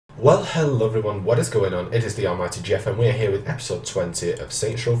Well, hello everyone, what is going on? It is the Almighty Geoff, and we're here with episode 20 of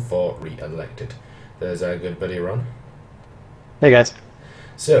Saints Row 4 Re-Elected. There's our good buddy Ron. Hey guys.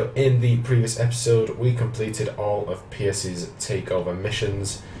 So, in the previous episode, we completed all of Pierce's takeover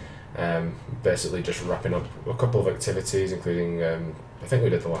missions, basically just wrapping up a couple of activities, including, I think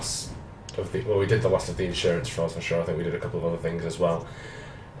we did the last of the, well, we did the last of the insurance frauds for sure. I think we did a couple of other things as well.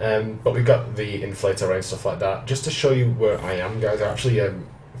 But we got the inflator array and stuff like that. Just to show you where I am, guys, I actually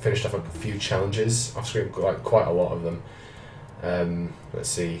finished off a few challenges off screen, like quite a lot of them. Let's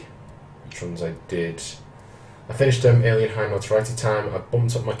see which ones I did. I finished Alien High Notoriety Time. I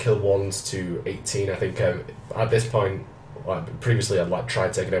bumped up my kill wardens to 18. I think at this point, like previously, I'd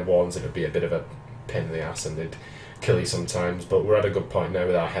tried taking out wardens. It would be a bit of a pain in the ass, and they'd kill you sometimes. But we're at a good point now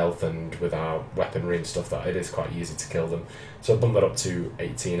with our health and with our weaponry and stuff that it is quite easy to kill them. So I bumped that up to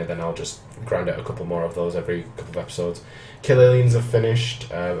 18, and then I'll just grind out a couple more of those every couple of episodes. Kill aliens have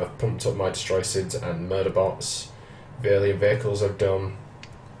finished. I've pumped up my destroy SIDs and murder bots. The alien vehicles I've done.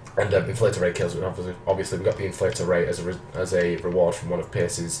 And inflator rate kills. Obviously, we got the inflator rate as a reward from one of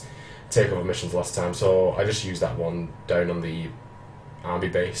Pierce's takeover missions last time. So I just used that one down on the army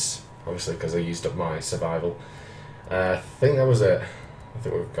base, obviously because I used up my survival. I think that was it. I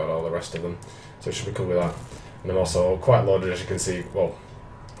think we've got all the rest of them, so it should be cool with that. And I'm also quite loaded, as you can see. Well,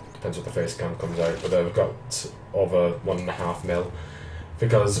 depends what the face cam comes out, but I've got over 1.5 mil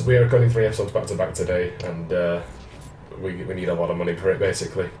because we are recording 3 episodes back to back today, and we need a lot of money for it,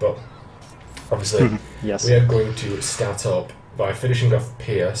 basically. But obviously, yes. We are going to start up by finishing off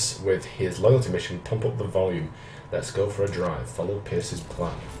Pierce with his loyalty mission, Pump Up the Volume. Let's go for a drive. Follow Pierce's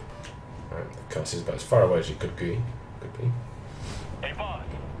plan. Right, the course is about as far away as you could be. Hey boss,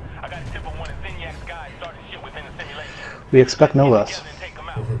 I got a tip on one of Zinniac's guys starting shit within the simulation. We expect no less.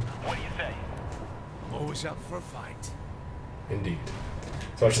 What do you say? Always up for a fight. Indeed.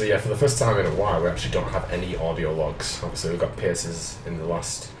 So actually, yeah, for the first time in a while, we actually don't have any audio logs. Obviously, we've got Pierce's in the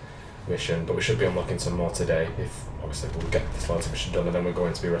last mission, but we should be unlocking some more today. If obviously we'll get this loyalty mission done, and then we're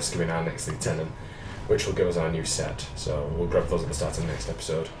going to be rescuing our next lieutenant, which will give us our new set. So we'll grab those at the start of the next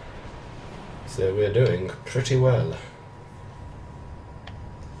episode. So we're doing pretty well.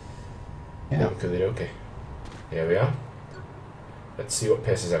 Yeah. Okay. Here we are. Let's see what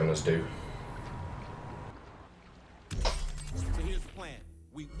Pierce is having us do. So here's the plan.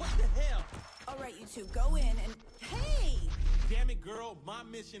 What the hell? Alright, you two, go in and... Hey! Damn it, girl. My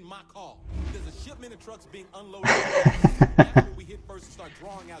mission, my call. There's a shipment of trucks being unloaded. That's where we hit first and start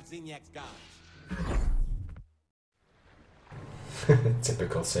drawing out Zinniac's guys.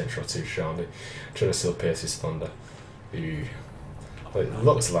 Typical Saints Row 2 Charlie, trying to steal Pierce's thunder. Ew. Well, it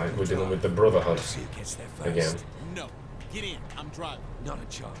looks like we're dealing with the Brotherhood again. No. Get in. I'm driving. Not a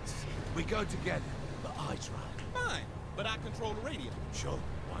chance. We go together, but I drive. Fine, but I control the radio. Sure,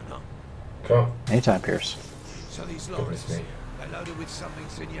 why not? Cool. Anytime, Pierce. So these Goodness lorries, me. they're loaded with something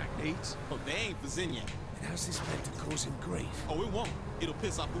Zinniac needs? Oh, they ain't for Zinniac. And how's this meant to cause him grief? Oh, it won't. It'll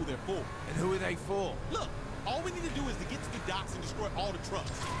piss off who they're for. And who are they for? Look, all we need to do is to get to the docks and destroy all the trucks.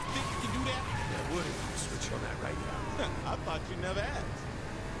 Think you can do that? Yeah, would if you switch on that radio. I thought you never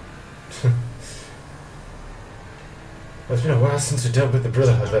asked. Well, it's been a while since we dealt with the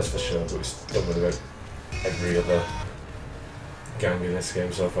Brotherhood, that's for sure, but we've done with about every other gang in this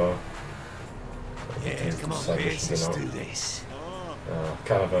game so far. Yeah, come on, Pierce, let's do this.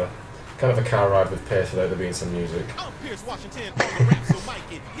 Kind of a car ride with Pierce without there being some music. I'm Pierce Washington on the rap, so mic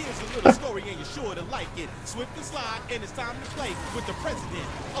it. Here's a little story and you're sure to like it. Swift and slide, and it's time to play with the president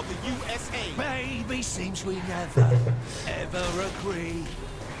of the USA. Baby, seems we never, ever agree.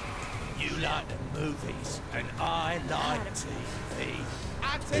 You like the movies, and I like TV.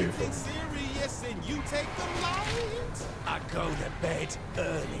 I take things serious, and you take them light. I go to bed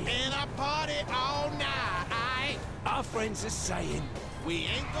early, and I party all night. Our friends are saying, we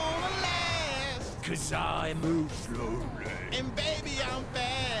ain't gonna last, 'cause I move slowly, and baby, I'm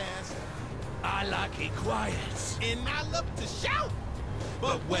fast. I like it quiet, and I love to shout.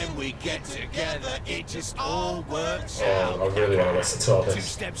 But when we get together, it just all works out. I really want to listen to all this. 2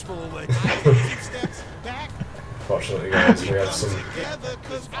 steps forward, 2 steps back. Fortunately, guys, we have some. Together,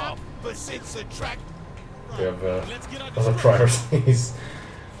 'cause opposites attract. We have other priorities.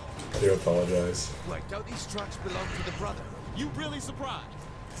 I do apologise. Wait, don't these trucks belong to the Brotherhood? You really surprised?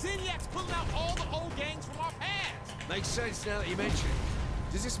 Zinniac's pulling out all the old gangs from our past. Makes sense now that you mention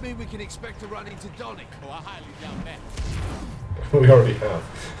it. Does this mean we can expect to run into Donnie? Oh, I highly doubt that. We already have.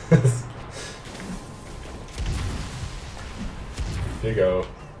 Here you go.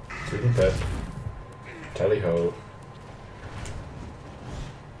 Tweety pet. Tally ho.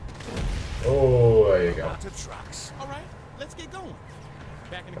 Oh, there you go. Trucks. All right, let's get going.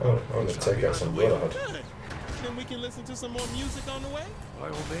 Back in the Oh, car. I'm gonna take out some Brotherhood. Good. Then we can listen to some more music on the way. By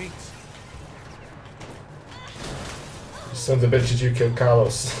all means. Sons of bitches, you killed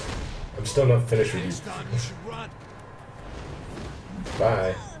Carlos. I'm still not finished with Next you. time you should run.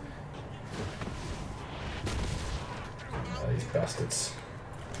 Bye. These bastards.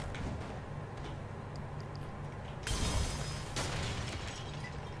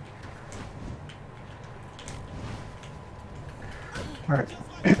 Alright.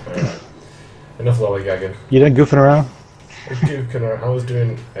 Alright. Enough lollygagging. You done goofing around? I was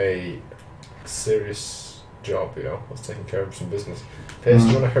doing a serious job, you know. I was taking care of some business. Pierce, do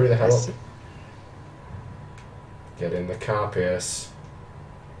you want to hurry the hell up? Get in the car, Pierce.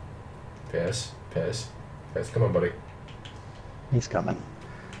 Pierce, come on, buddy. He's coming.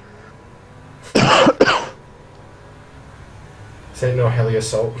 This ain't no heli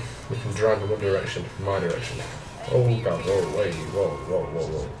assault. We can drive in one direction, my direction. Oh god, oh wait,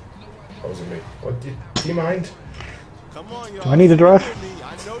 whoa. That wasn't me. What, do you mind? Come on, y'all. Do I need to drive? I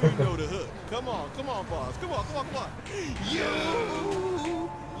know you know the hood. Come on, boss. Come on.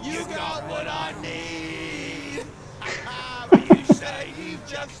 You got what I need. But you say he's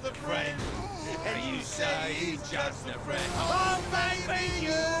just a friend. And you say he's just a friend. Oh, baby,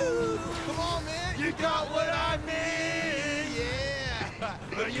 you. Come on, man. You got what I need. Yeah.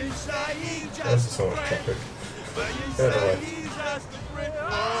 But you say he's That's just so a much friend. traffic. But you Get say away. he's just a friend.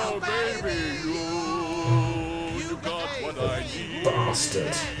 Oh, baby, you got what I need.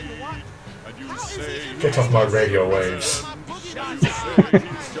 Bastard. And you say Get off my radio waves.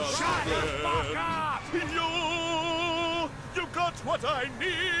 You got what I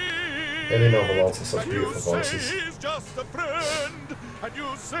need. Any novel alter such beautiful voices. He's just a friend. And you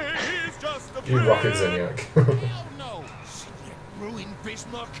say he's just a You friend. rocket Zinyak. Hell no. You ruined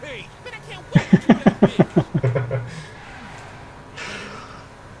Bismarck. Man, I can't wait to do that bitch.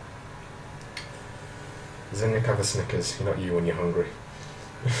 Zinyak, have a Snickers. You're not you when you're hungry.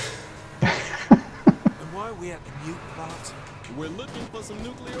 And why are we at the mute plant? We're looking for some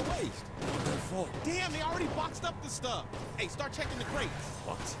nuclear waste. What for? Damn, they already boxed up the stuff. Hey, start checking the crates.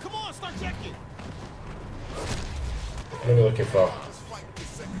 What? Come on, start checking. What are we looking for?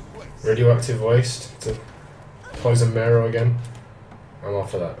 Radioactive waste to poison Mero again? I'm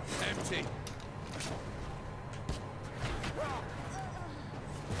off for that. Empty.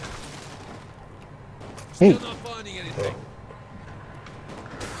 Hey. Still not finding anything.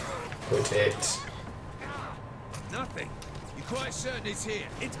 Put it. Nothing. You're quite certain it's here.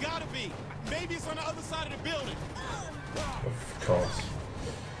 It's gotta be. Maybe it's on the other side of the building. Of course.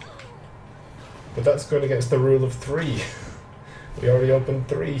 But that's going against the rule of 3. We already opened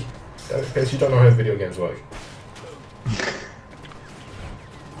 3. Because you don't know how video games work.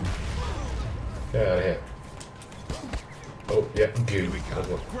 Get out of here. Oh, yeah, goo.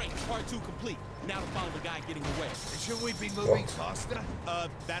 Great, part 2 complete. Now to follow the guy getting away. Should we be moving What? faster?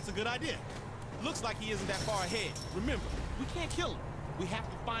 That's a good idea. Looks like he isn't that far ahead. Remember, we can't kill him. We have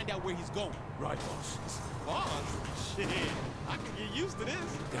to find out where he's going. Right, boss. Boss? Shit, I can get used to this.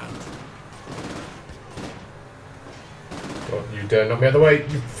 Don't you dare knock me out of the way,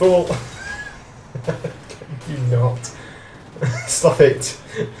 you fool! You not. Stop it!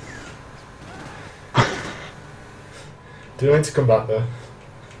 Do I need to come back there?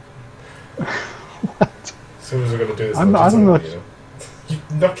 What? As soon as we're going to do this, I don't know. You're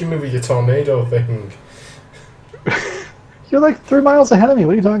knocking me with your tornado thing. You're like 3 miles ahead of me.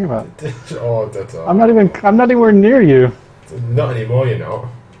 What are you talking about? Oh, that's all. I'm not anywhere near you. Not anymore, you're not.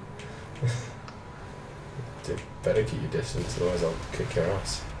 You better keep your distance, otherwise I'll kick your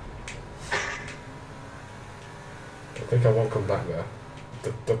ass. I think I won't come back there.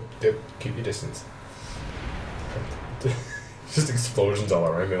 Keep your distance. Just explosions all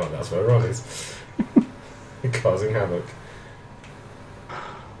around me like that's where Ron is. Causing havoc.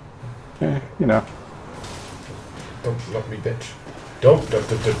 You know. Don't knock me, bitch. Don't.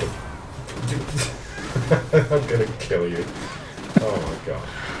 I'm gonna kill you. Oh my god.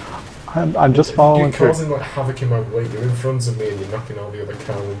 I'm just following You're through. causing like havoc in my way. You're in front of me and you're knocking all the other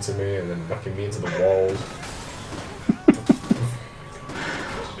cars into me and then knocking me into the walls.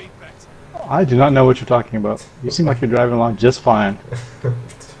 I do not know what you're talking about. You seem like you're driving along just fine.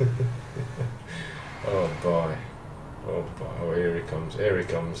 Oh boy. Oh boy. Oh, here he comes. Here he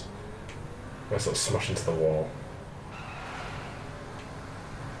comes. I sort of smash into the wall.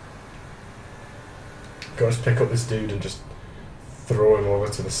 Go just pick up this dude and just throw him over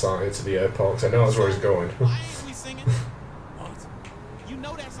to the side, to the airport, because I know that's where he's going. Why ain't we singing? What? You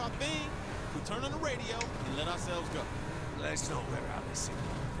know that's our thing. We turn on the radio and let ourselves go. Let's not wear out this single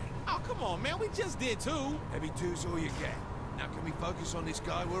thing. Oh, come on, man. We just did 2. Maybe 2's all you get. Now can we focus on this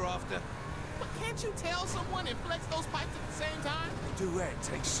guy we're after? But can't you tell someone and flex those pipes at the same time? The duet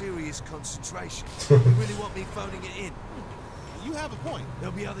takes serious concentration. You really want me phoning it in? You have a point.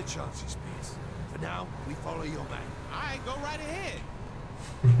 There'll be other chances, Pierce. For now, we follow your man. Alright, go right ahead.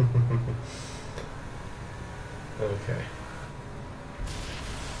 Okay.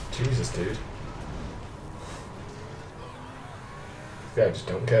 Jesus, dude. This guy just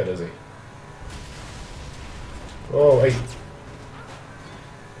don't care, does he? Oh, wait.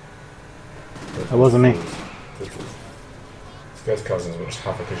 That wasn't me. This guy's causing as much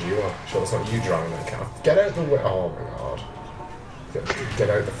havoc as you are. Sure, it's not you driving that car. Get out of the way. Oh my god. Get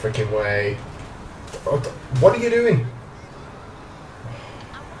out of the freaking way. Oh, what are you doing?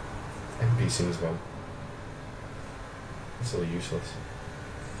 NPCs, man. It's so useless.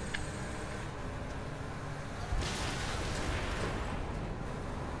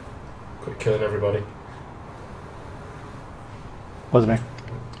 Quit killing everybody. Wasn't me.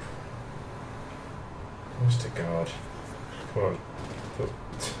 Honest to God. Come on.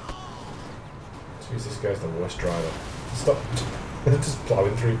 Jeez, this guy's the worst driver. Stop just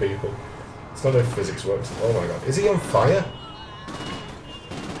plowing through people. It's not how physics works. Oh my god. Is he on fire?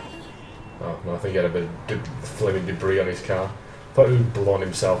 Oh, no, I think he had a bit of flaming debris on his car. Thought he had blown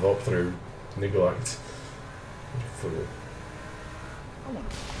himself up through neglect. Fool.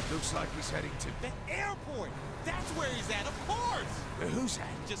 Looks like he's heading to... The airport! That's where he's at, of course! Who's that?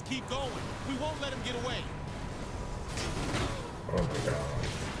 Just keep going. We won't let him get away. Oh my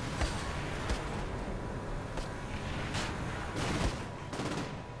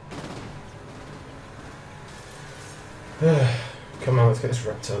god. Come on, let's get this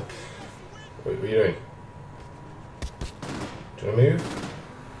wrapped up. Wait, what are you doing? Do you want to move?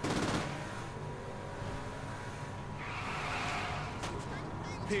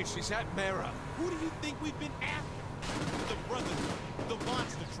 Pierce, is that Mera? Who do you think we've been after? The Brotherhood, the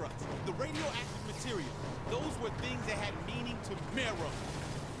monster trucks, the radioactive material. Those were things that had meaning to Mera.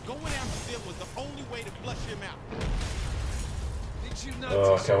 Going after them was the only way to flush him out. Did you Oh, I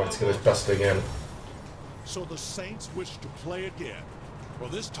notice? can't wait to get this bastard again. So the Saints wish to play again. Well,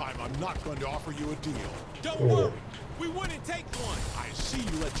 this time I'm not going to offer you a deal. Don't Oh. worry, we wouldn't take one. I see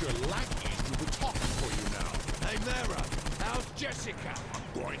you let your lackeys do the talking for you now. Hey, Mera, how's Jessica?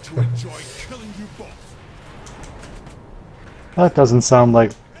 I'm going to enjoy killing you both. That doesn't sound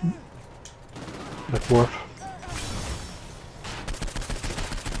like Worf.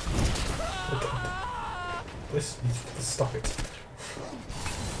 Stop it.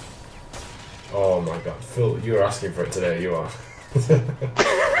 Oh my god, Phil, you're asking for it today, you are.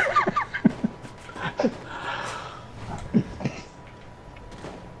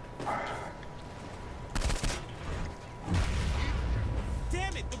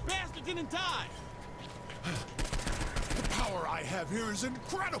 Damn it, the bastard didn't die. The power I have here is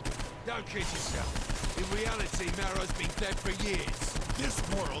incredible. Don't kid yourself. In reality, Mera's been dead for years. This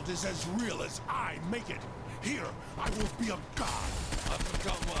world is as real as I make it. Here, I will be a god. I've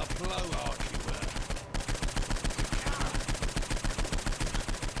forgotten what a blowhard you were.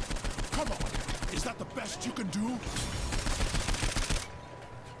 Come on, is that the best you can do?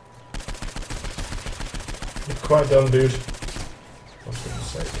 You're quite done, dude. For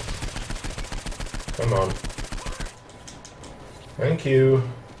goodness sake. Come on. Thank you.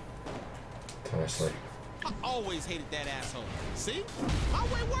 Honestly. I always hated that asshole. See? My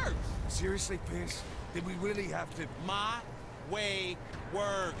way works. Seriously, Pierce? Did we really have to... My way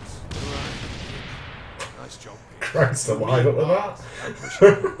works. Nice job, Christ alive up with that.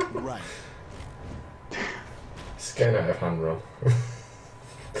 Right. It's getting out of hand, Ron.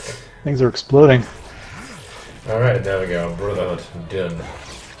 Things are exploding. Alright, there we go. Brotherhood. Done.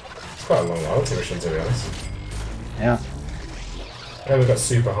 It's quite a long loyalty mission, to be honest. Yeah. And we've got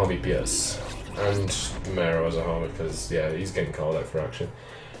Super Homie Pierce. And Mero as a homie, because, yeah, he's getting called out for action.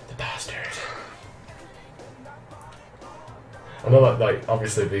 The bastard. I know that, like,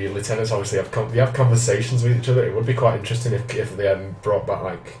 obviously the lieutenants obviously have conversations with each other. It would be quite interesting if they hadn't brought back,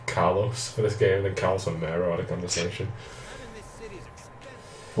 like, Carlos for this game, and then Carlos and Mero had a conversation.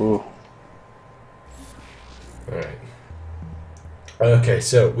 Ooh. Alright. Okay,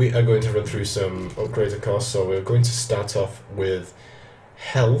 so we are going to run through some upgrades, of course. So we're going to start off with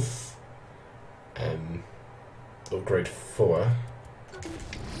health. Upgrade 4.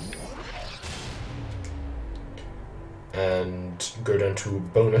 And go down to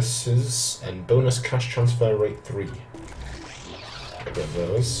bonuses and bonus cash transfer rate 3. Grab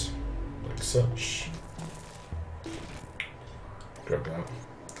those, like such. Grab that.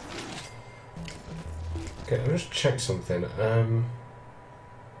 Okay, let me just check something.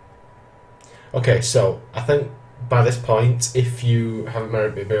 Okay, so I think by this point, if you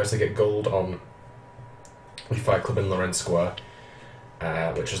haven't been able to get gold on the Fight Club in Lorraine Square,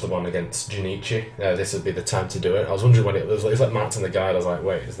 which was the one against Junichi, this would be the time to do it. I was wondering when it was like marked in the guide. I was like,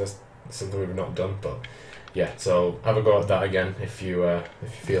 wait, is this something we've not done? But yeah, so have a go at that again if you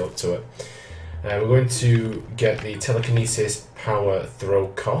feel up to it. We're going to get the telekinesis power throw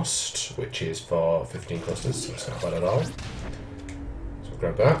cost, which is for 15 clusters, so it's not bad at all. So we'll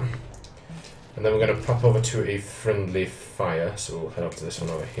grab that. And then we're going to pop over to a friendly fire, so we'll head up to this one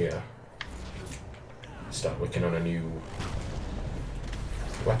over here. Start working on a new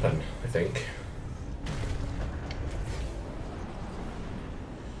weapon, I think.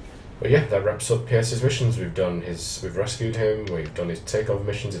 But yeah, that wraps up Pierce's missions. We've rescued him, we've done his takeover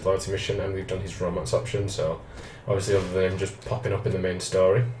missions, his loyalty mission, and we've done his romance option, so obviously other than him just popping up in the main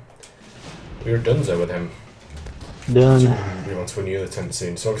story, we were donezo with him. Done. We want to a new lieutenant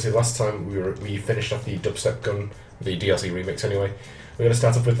soon. So obviously last time we finished off the dubstep gun, the DLC remix anyway. We're going to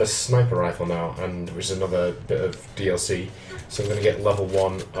start off with the sniper rifle now, and which is another bit of DLC. So I'm going to get level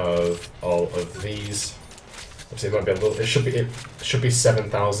 1 of all of these. Obviously it might be a little. It should be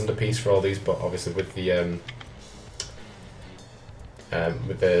 7,000 a piece for all these, but obviously with the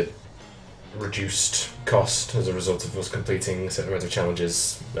reduced cost as a result of us completing a certain amount of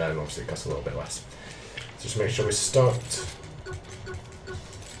challenges, obviously it costs a little bit less. So just make sure we start.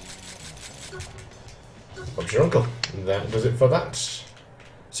 Bob's your uncle. And that does it for that.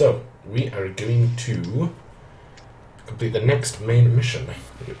 So we are going to complete the next main mission,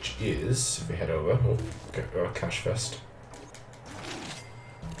 which is, if we head over, get our cash first.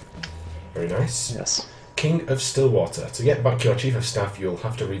 Very nice. Yes. King of Stillwater. To get back your chief of staff, you'll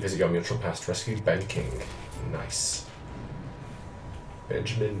have to revisit your mutual past. Rescue Ben King. Nice.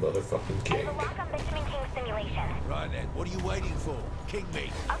 Benjamin motherfucking King. Lock on Benjamin King's simulation. Right then, what are you waiting for? King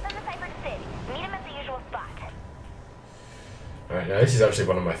me. I'll send the cipher to Sid. Meet him at the usual spot. Alright, now this is actually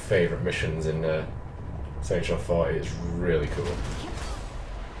one of my favourite missions in Saints Row 40. It's really cool.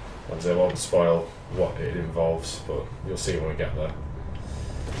 Obviously I won't spoil what it involves, but you'll see when we get there.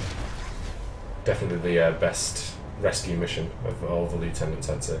 Definitely the best rescue mission of all the lieutenants,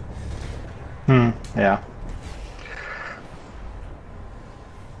 I'd say. Yeah.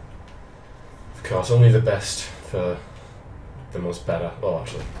 Of course, only the best for the most better. Well,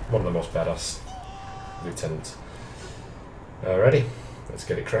 actually, one of the most badass lieutenants. Alrighty, let's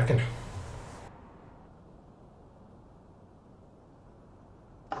get it cracking.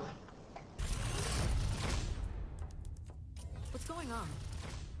 What's going on?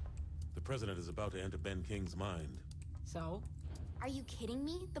 The president is about to enter Ben King's mind. So? Are you kidding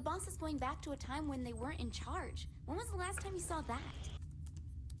me? The boss is going back to a time when they weren't in charge. When was the last time you saw that?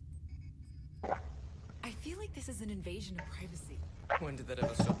 I feel like this is an invasion of privacy. When did that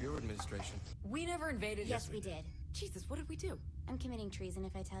ever stop your administration? We never invaded. Yes, we did. Jesus, what did we do? I'm committing treason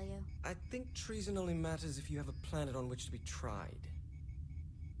if I tell you. I think treason only matters if you have a planet on which to be tried.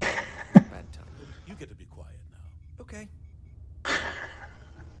 Bad time. You get to be quiet now. Okay.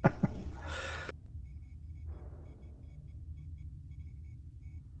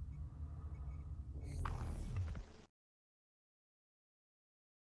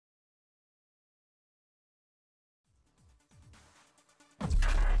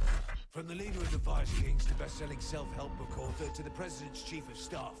 From the leader of the Vice Kings to best-selling self-help book author to the President's Chief of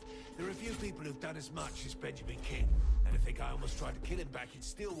Staff, there are a few people who've done as much as Benjamin King. And I think I almost tried to kill him back in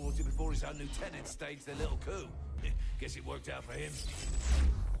Stillwater before his own lieutenant staged their little coup. Guess it worked out for him.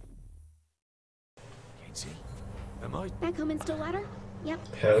 Casey, am I... Back home in Stillwater?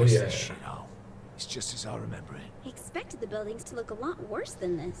 Yep. Hell yeah. Shit, oh. It's just as I remember it. I expected the buildings to look a lot worse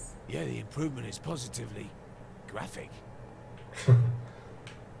than this. Yeah, the improvement is positively graphic.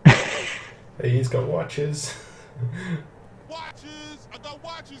 Hey, he's got watches. Watches! I got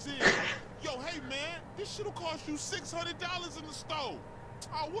watches here! Yo, hey man, this shit'll cost you $600 in the store!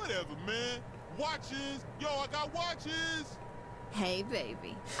 Oh, whatever, man. Watches! Yo, I got watches! Hey,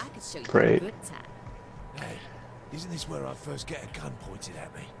 baby. I could show you Great. a good time. Hey, isn't this where I first get a gun pointed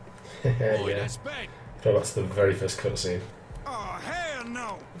at me? Yeah. Boy, that's bad. So that's the very first cutscene. Oh, hell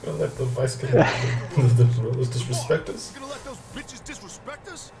no! Don't let the vice king those disrespect us. You gonna let those bitches disrespect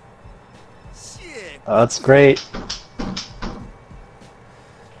us? Shit! Oh, that's great.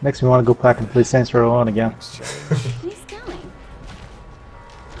 Makes me want to go back and play Saints Row 1 again. Nice going.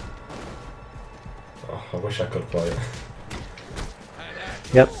 Oh, I wish I could play it.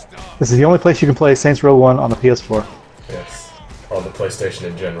 Yep. This is the only place you can play Saints Row 1 on the PS4. Yes. Or the PlayStation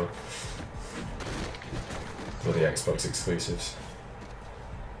in general. Or the Xbox exclusives.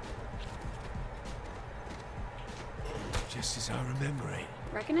 Just as I remember it.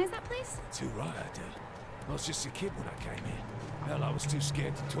 Recognize that place? Too right I do. I was just a kid when I came here. Hell, I was too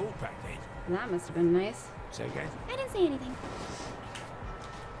scared to talk back then. That must have been nice. Say again? I didn't say anything.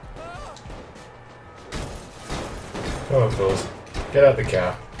 Come on, fools. Get out the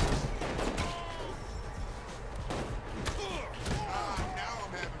car.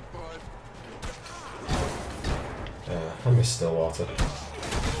 I miss Stillwater.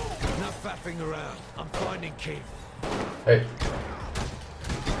 Enough faffing around. I'm finding King. Hey.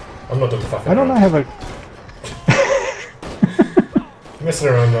 I'm not done faffing I don't around. have a... You're messing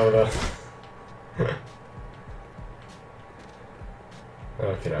around over there.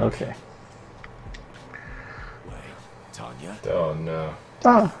 Okay. Okay. Wait, Tanya? Oh no.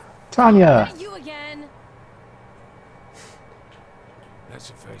 Tanya! Not you again. That's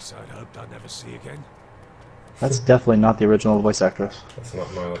a face I'd hoped I'd never see again. That's definitely not the original voice actress. That's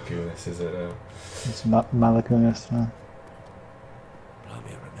not Mila Kunis, is it now? It's not Mila Kunis. No. Blimey,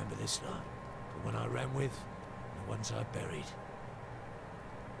 I remember this lot. The one I ran with, the ones I buried.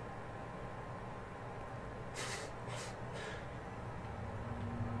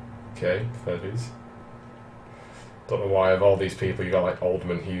 Okay, fair dues. Don't know why of all these people you got like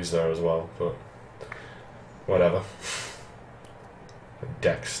Alderman Hughes there as well, but whatever.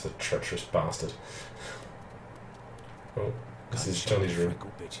 Dex, the treacherous bastard. Oh, this is Johnny's room.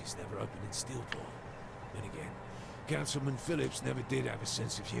 Bitches never opened in Steelport. Then again, Councilman Phillips never did have a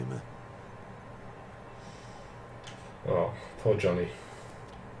sense of humor. Oh, poor Johnny.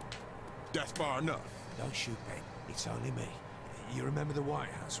 That's far enough. Don't shoot, Ben. It's only me. You remember the White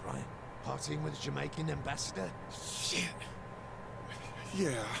House, right? Partying with the Jamaican ambassador? Shit.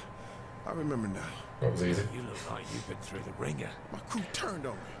 Yeah, I remember now. That was easy. You look like you've been through the ringer. My crew turned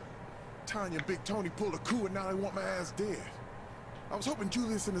on me. Tanya and Big Tony pulled a coup and now they want my ass dead. I was hoping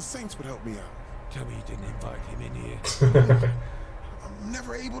Julius and the Saints would help me out. Tell me you didn't invite him in here. I'm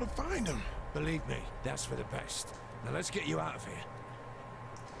never able to find him. Believe me, that's for the best. Now let's get you out of here.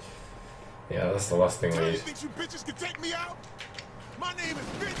 Yeah, that's the last thing we Tanya need. thinks you bitches can take me out? My name is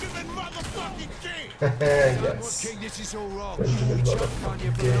Benjamin motherfucking King. Yes. King, this is all wrong. Benjamin We jumped motherfucking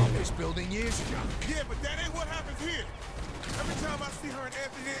Tanya from King. an office building years ago. Yeah, but that ain't what happens here. Every time I see her and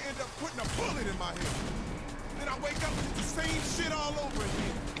Anthony, they end up putting a bullet in my head. Then I wake up and it's the same shit all over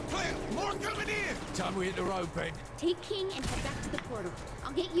again. Claire, more coming in. Time we hit the road, Ben. Take King and head back to the portal.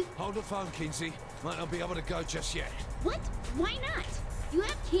 I'll get you. Hold the phone, Kinsey. Might not be able to go just yet. What? Why not? You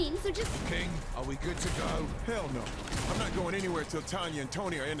have King, so just... King, are we good to go? Hell no. I'm not going anywhere till Tanya and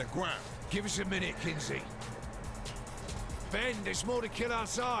Tony are in the ground. Give us a minute, Kinsey. Ben, there's more to kill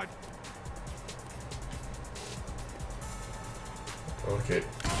outside. Okay.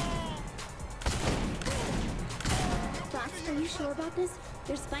 Boss, are you sure about this?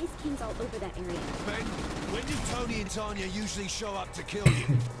 There's Spice Kings all over that area. Ben, when do Tony and Tanya usually show up to kill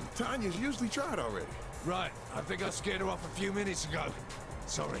you? Tanya's usually tried already. Right, I think I scared her off a few minutes ago.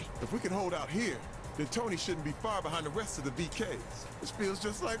 Sorry. If we can hold out here, then Tony shouldn't be far behind the rest of the BKs. This feels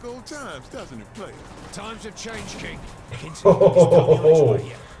just like old times, doesn't it, player? Times have changed, King. Kinsey,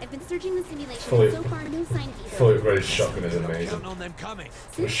 I've been searching the simulation, Fully- and so far no sign of either. Fully rated shotgun is amazing. Counting on them coming.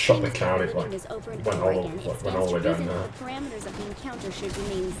 We shot the county Since like is over and went over all again, it went all the way stands to down reason there. that the parameters of the encounter should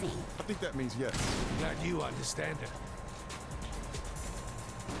remain the same. I think that means yes. Glad you understand it.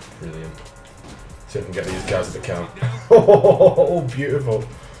 Brilliant. See if I can get these guys at the car. Oh, beautiful.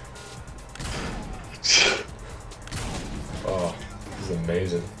 Oh, this is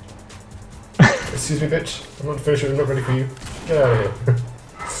amazing. Excuse me, bitch. I'm not finished. I'm not ready for you. Get out of here.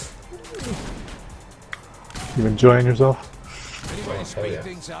 You enjoying yourself? Anyway, Oh, to hell speed yeah.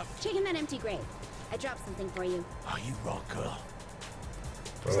 things up. Check in that empty grave. I dropped something for you. Oh, you rock, girl.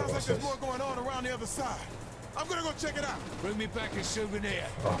 Oh, Sounds like what's there's this? more going on around the other side. I'm gonna go check it out. Bring me back a souvenir.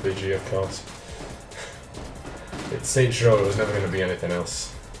 RPG, of course. It's Saints Row. It was never going to be anything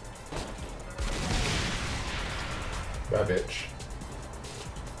else. Bad bitch.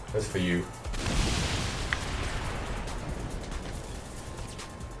 That's for you.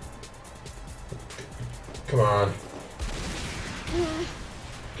 Come on. I'm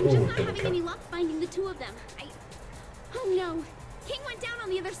Ooh, just not double having kill. any luck finding the two of them. Oh no! King went down on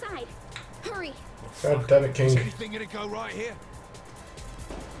the other side. Hurry! God damn it, Is King. anything gonna go right here?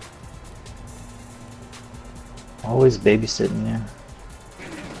 Always babysitting, yeah.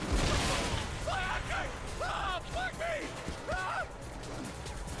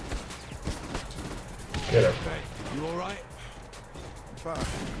 Get up. Hey, you alright? Fine.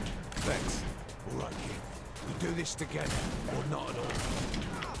 Thanks. Alright, kid. We do this together, or not at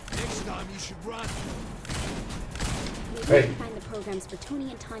all. Next time you should run. Maybe Hey. we can find the programs for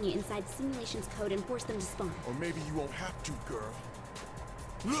Tony and Tanya inside the simulation's code and force them to spawn. Or maybe you won't have to, girl.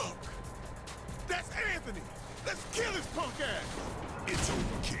 Look! That's Anthony! Anthony! Let's kill his punk ass! It's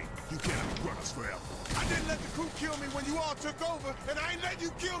over, King. You can't outrun us forever. I didn't let the crew kill me when you all took over, and I ain't letting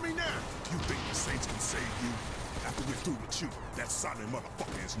you kill me now! You think the Saints can save you? After we're through with you, that silent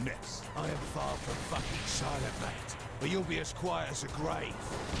motherfucker is next. I am far from fucking silent, mate. But you'll be as quiet as a grave.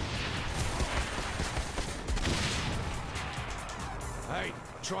 Hey,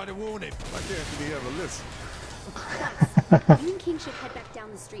 try to warn him. Like Anthony ever listen. You and King should head back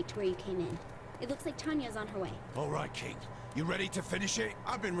down the street to where you came in. It looks like Tanya's on her way. All right, King. You ready to finish it?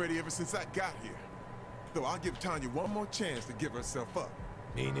 I've been ready ever since I got here. Though I'll give Tanya one more chance to give herself up.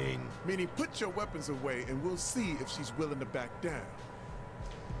 Meaning put your weapons away and we'll see if she's willing to back down.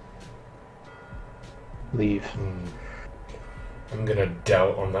 Leave. I'm gonna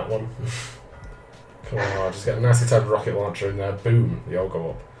doubt on that one. Come on, just get a nicely timed rocket launcher in there. Boom, they all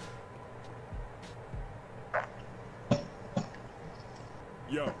go up.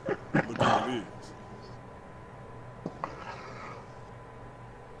 Yo, look what it is.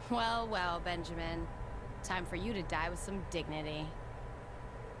 Well, well, Benjamin. Time for you to die with some dignity.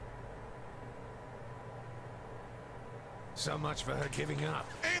 So much for her giving up.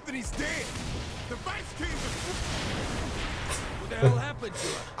 Anthony's dead! The Vice King is... What the hell happened to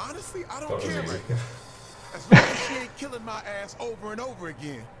her? Honestly, I That don't was care easy. right now. As long as she ain't killing my ass over and over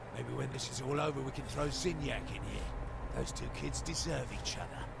again. Maybe when this is all over, we can throw Zinyak in here. Those two kids deserve each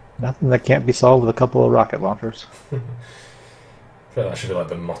other. Nothing that can't be solved with a couple of rocket launchers. I feel like that should be like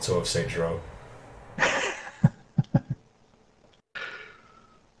the motto of Saints Row.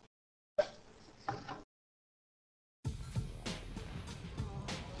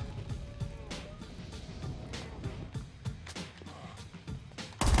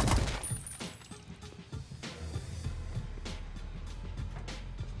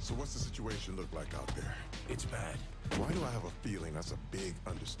 So what's the situation look like out there? It's bad. Why do I have a feeling that's a big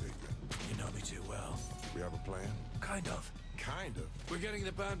understatement? You know me too well. We have a plan? Kind of. Kind of. We're getting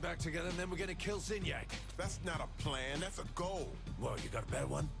the band back together, and then we're gonna kill Zinyak. That's not a plan, that's a goal. Well, you got a better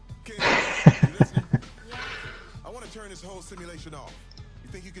one? King, you listening? Yeah. I want to turn this whole simulation off. You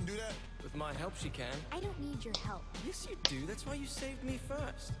think you can do that? With my help, she can. I don't need your help. Yes, you do. That's why you saved me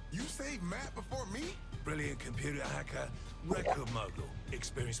first. You saved Matt before me? Brilliant computer hacker, record mogul,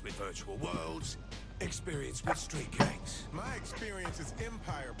 experience with virtual worlds, experience with street gangs. My experience is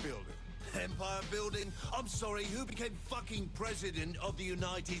empire building. Empire building? I'm sorry, who became fucking president of the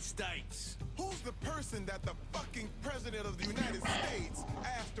United States? Who's the person that the fucking president of the United States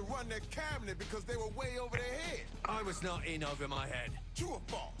asked to run their cabinet because they were way over their head? I was not in over my head. True or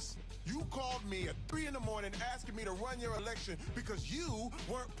false? You called me at 3 in the morning asking me to run your election because you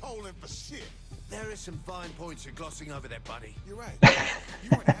weren't polling for shit. There are some fine points you're glossing over there, buddy. You're right. You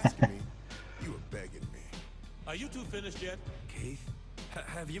weren't asking me. You were begging me. Are you two finished yet? Keith,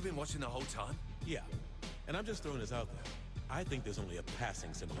 have you been watching the whole time? Yeah. And I'm just throwing this out there. I think there's only a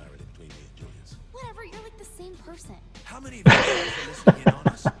passing similarity between me and Julius. Whatever, you're like the same person. How many of you guys are listening in on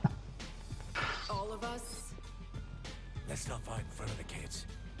us? All of us? Let's not fight in front of the kids.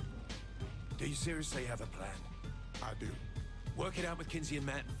 Do you seriously have a plan? I do. Work it out with Kinsey and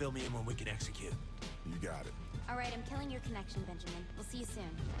Matt and fill me in when we can execute. You got it. All right, I'm killing your connection, Benjamin. We'll see you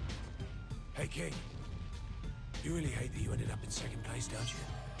soon. Hey, King. You really hate that you ended up in second place, don't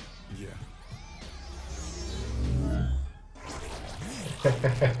you? Yeah.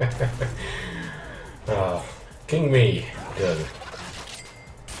 Ah, King Me. Good.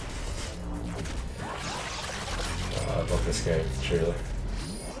 Oh, I love this game, truly.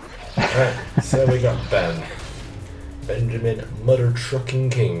 Alright, so we got Ben. Benjamin Mudder Trucking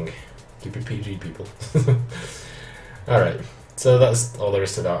King. Keep it PG, people. Alright, so that's all there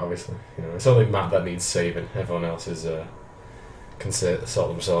is to that, obviously. You know, it's only Matt that needs saving. Everyone else is can sort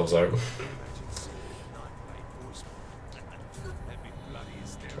themselves out.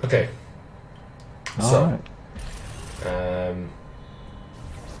 Okay. So,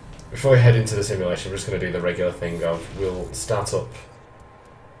 before we head into the simulation, we're just going to do the regular thing of we'll start up.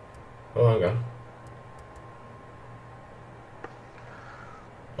 Oh, hang on.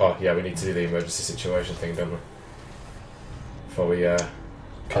 Oh, yeah, we need to do the emergency situation thing, don't we? Before we can...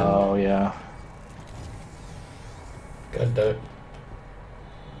 Oh, yeah. God damn it.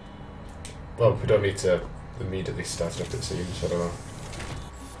 Well, we don't need to immediately start it up, it seems. I don't know.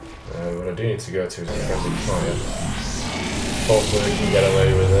 What I do need to go to is a friendly fire. Hopefully we can get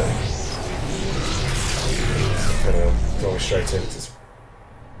away with it. Kind of going straight in.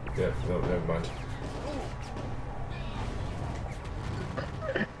 Yeah, no, never mind.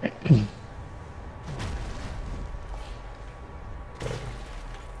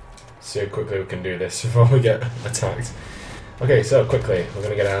 See how quickly we can do this before we get attacked. Okay, so quickly, we're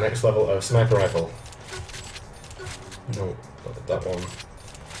going to get our next level of sniper rifle. No, not that one.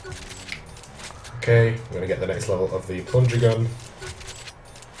 Okay, I'm gonna get the next level of the plunger gun.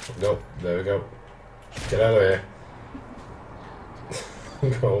 Nope, there we go. Get out of here.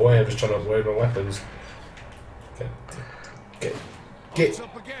 Go away, I'm just trying to upgrade my weapons. Get.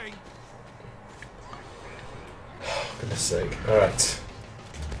 Goodness sake. Alright.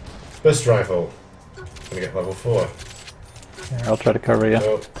 Burst rifle. I'm gonna get level 4. Here, I'll try to cover you.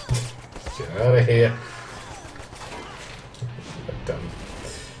 Oh. Get out of here. I'm done.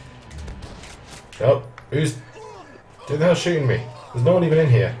 Oh, who the hell shooting me? There's no one even in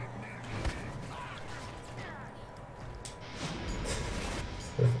here.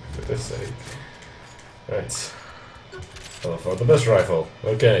 For goodness sake. Right. Level 4, the burst rifle.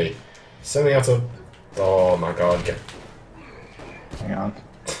 Okay. Semi-auto. Oh my god, get. Hang on.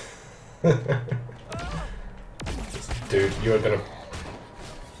 Dude, you are gonna.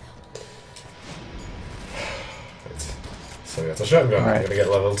 Right. Semi-auto shotgun. Right. I'm gonna get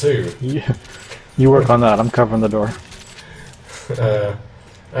level 2. You work on that, I'm covering the door.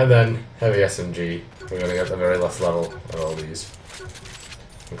 And then heavy SMG. We're gonna get the very last level of all these.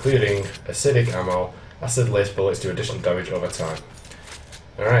 Including acidic ammo, acid lace bullets do additional damage over time.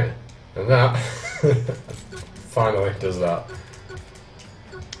 Alright, and that finally does that.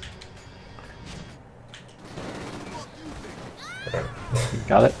 Right.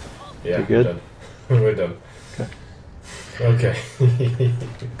 Got it? Yeah, you good? Done. We're done. Okay.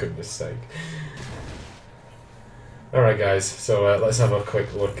 Goodness sake. Alright guys, so let's have a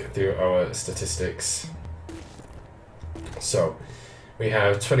quick look through our statistics. So, we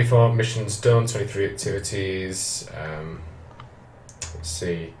have 24 missions done, 23 activities, let's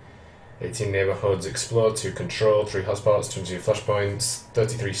see, 18 neighborhoods explored, 2 controlled, 3 hotspots, 22 flashpoints,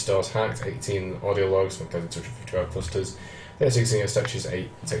 33 stores hacked, 18 audio logs, 1,255 clusters, 36 senior statues, 8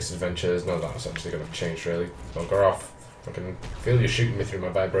 text adventures. None of that's actually going to change really. Don't go off. I can feel you shooting me through my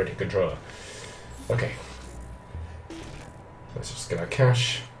vibrating controller. Okay. Let's just get our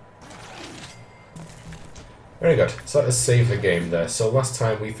cash. Very good. So let's save the game there. So last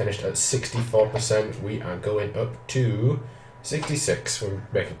time we finished at 64%. We are going up to 66. We're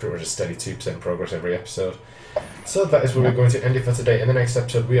making pretty much a steady 2% progress every episode. So that is where we're going to end it for today. In the next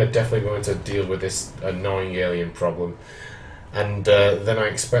episode, we are definitely going to deal with this annoying alien problem. And then I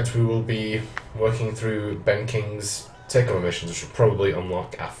expect we will be working through Ben King's takeover missions, which will probably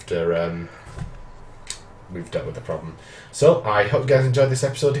unlock after we've dealt with the problem. So, I hope you guys enjoyed this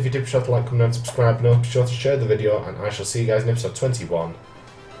episode. If you did, be sure to like, comment, and subscribe. No, be sure to share the video, and I shall see you guys in episode 21.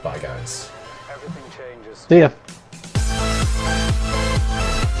 Bye, guys. See ya.